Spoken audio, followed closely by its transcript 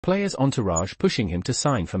Players' entourage pushing him to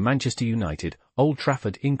sign for Manchester United, Old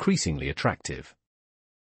Trafford increasingly attractive.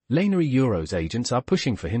 Leny Yoro's agents are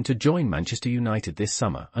pushing for him to join Manchester United this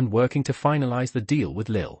summer and working to finalise the deal with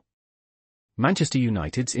Lille. Manchester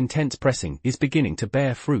United's intense pressing is beginning to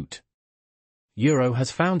bear fruit. Yoro has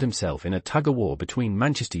found himself in a tug-of-war between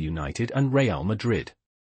Manchester United and Real Madrid.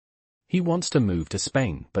 He wants to move to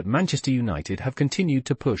Spain, but Manchester United have continued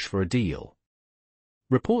to push for a deal.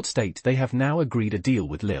 Reports state they have now agreed a deal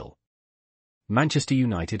with Lille. Manchester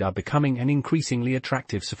United are becoming an increasingly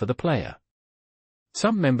attractive for the player.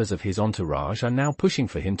 Some members of his entourage are now pushing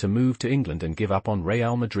for him to move to England and give up on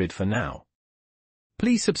Real Madrid for now.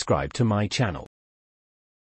 Please subscribe to my channel.